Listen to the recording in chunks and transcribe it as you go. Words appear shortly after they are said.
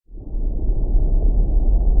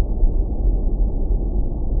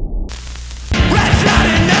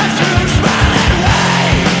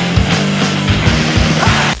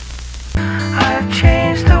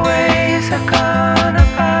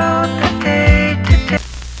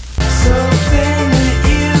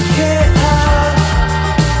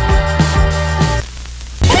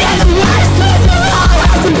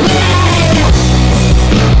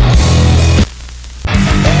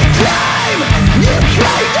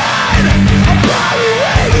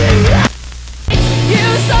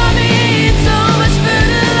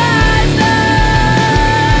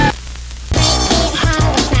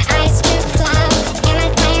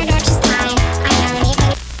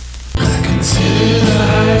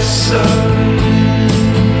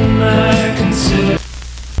sun, I consider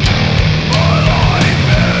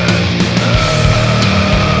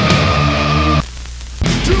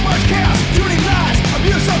too much chaos, too many lies,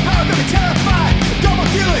 abuse of power, got me terrified, double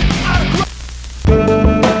dealing, out of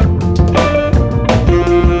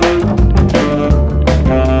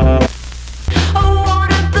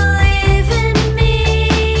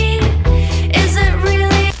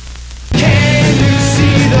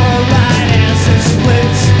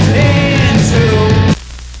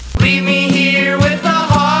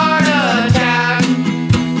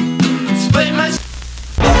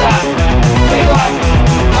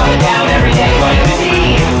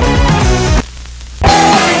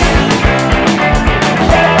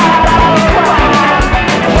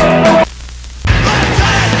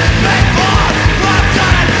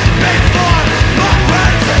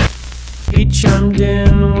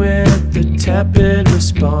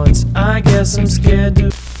response. I guess I'm scared to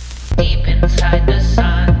deep inside the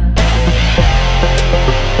sun.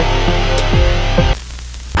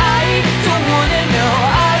 I don't wanna know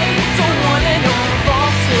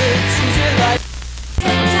falsehoods usually like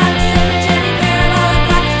cemetery parallel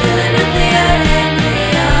blocks to the nuclear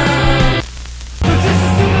embryo. But just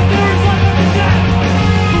assume that there is life after death.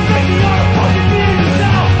 Who's making all the fucking meanings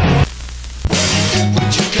out? What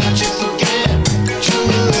you got, you forget. True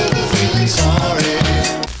love, feeling sorry.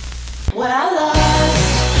 What I lost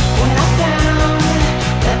when I found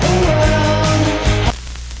that the world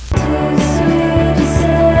too sweet to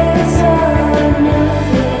say so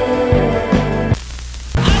nothing.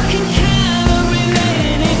 I can carry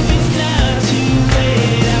it if it's not too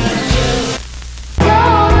late. I just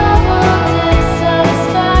don't have all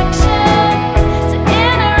dissatisfaction to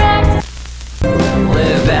interact.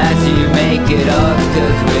 Live as you make it up,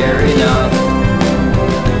 'cause we're enough.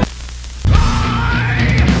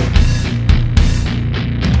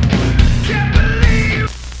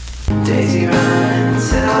 Daisy run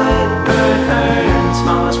until it burns.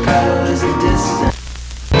 Mama's prattle is a distance.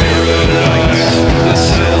 The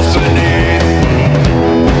symphony.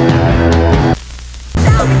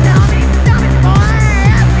 Tell me, boy,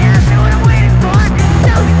 ask me what I'm waiting for.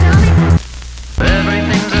 Tell me.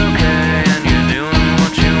 Everything's okay and you're doing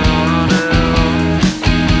what you wanna do.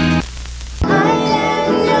 I am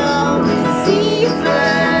no deceiver.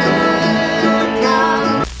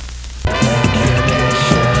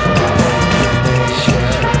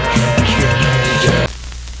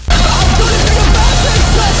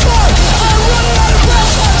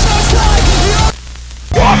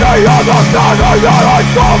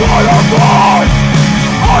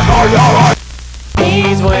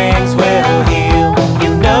 These wings will heal.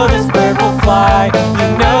 You know this bird will fly.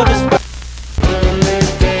 You know this bird. On the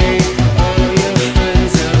day, all your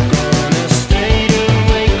friends are gonna stay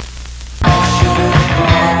awake.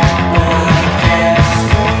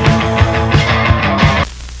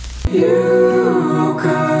 You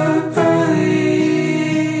could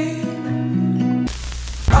believe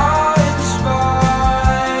I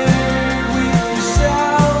inspired with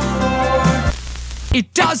yourself.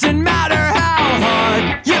 It doesn't matter how hard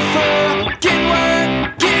you fucking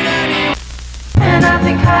work it anyway. And I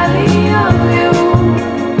think highly of you.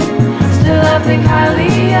 Still I think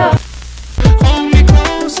highly of. Hold me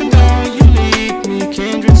close and don't you leave me.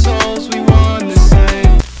 Kindred souls, we want the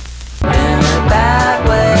same. In a bad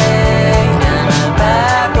way,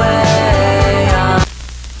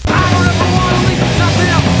 I don't ever wanna leave nothing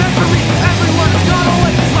else meant for me. Everyone has gone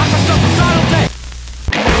away. Lock myself inside all day.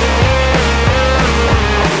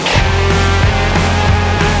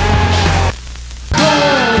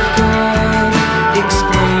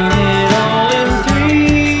 Explain it all in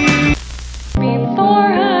 3.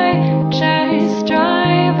 before I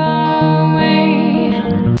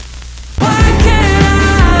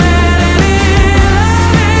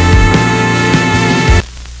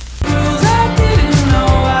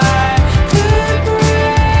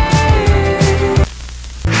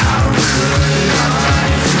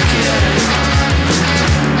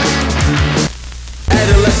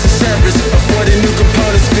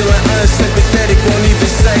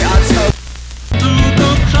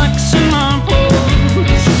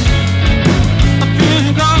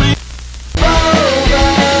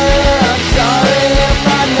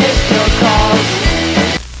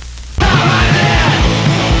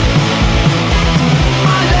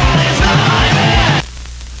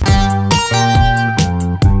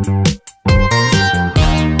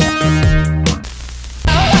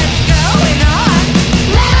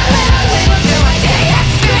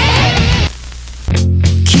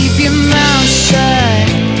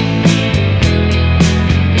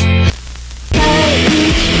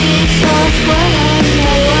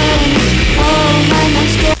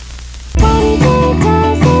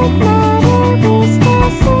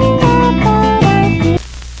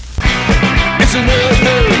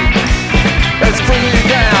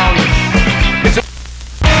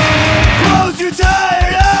fucking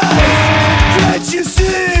tired of. Can't you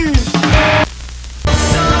see?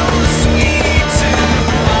 So sweet to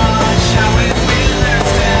watch how it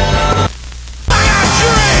withers down. I got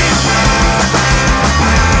dreams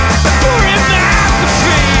for an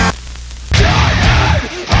apathy. Giant,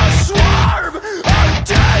 a swarm of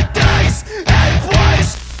dead days and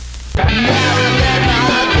place. Never let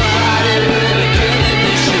my body really get in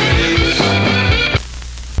the shoes.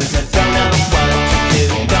 'Cause I don't know what to do,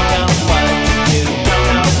 don't know what to do, don't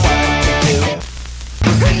know what to do.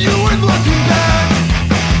 And you were looking back,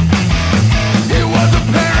 it was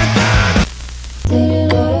apparent that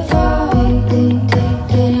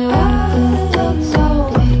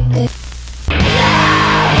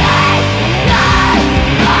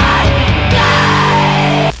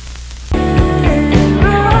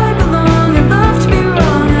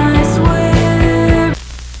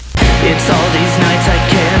it's all these nights I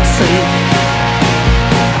can't sleep.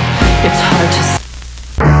 It's hard to see.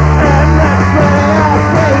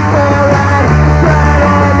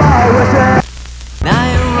 I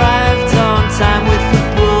arrived on time with the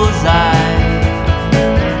bullseye.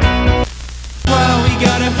 Why we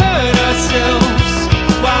gotta hurt ourselves?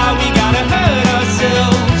 Why we gotta hurt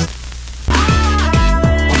ourselves?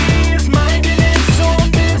 Always minded its own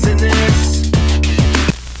business.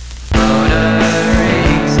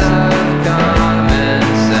 Motorings of common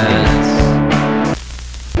sense.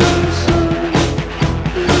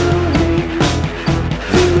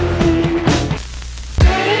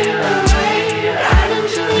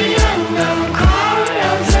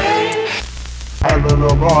 Hey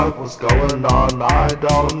little boy, what's going on? I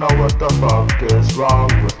don't know what the fuck is wrong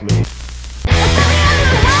with me.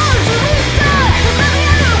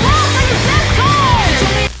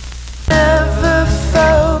 Never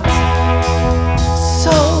felt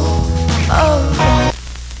so alone.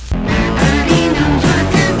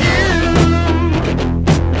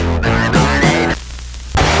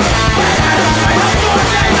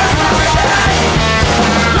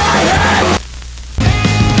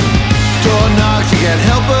 Door knocks, you can't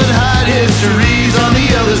help but hide histories on the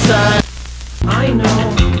other side. I know.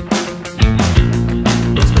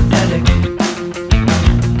 It's pathetic.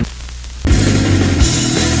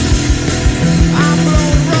 I'm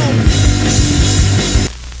blown.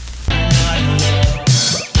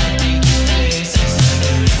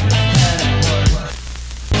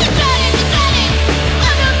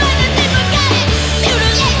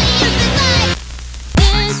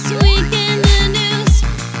 This week in the news,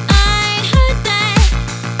 I heard that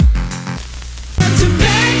To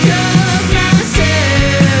back up myself.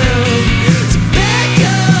 To back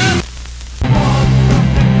up.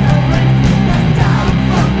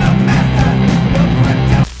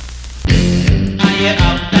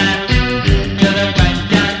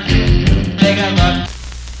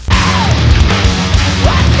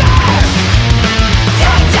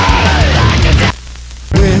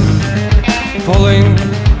 Wind pulling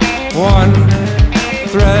one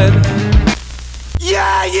thread.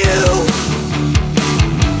 Yeah,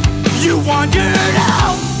 you wandered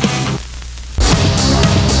out.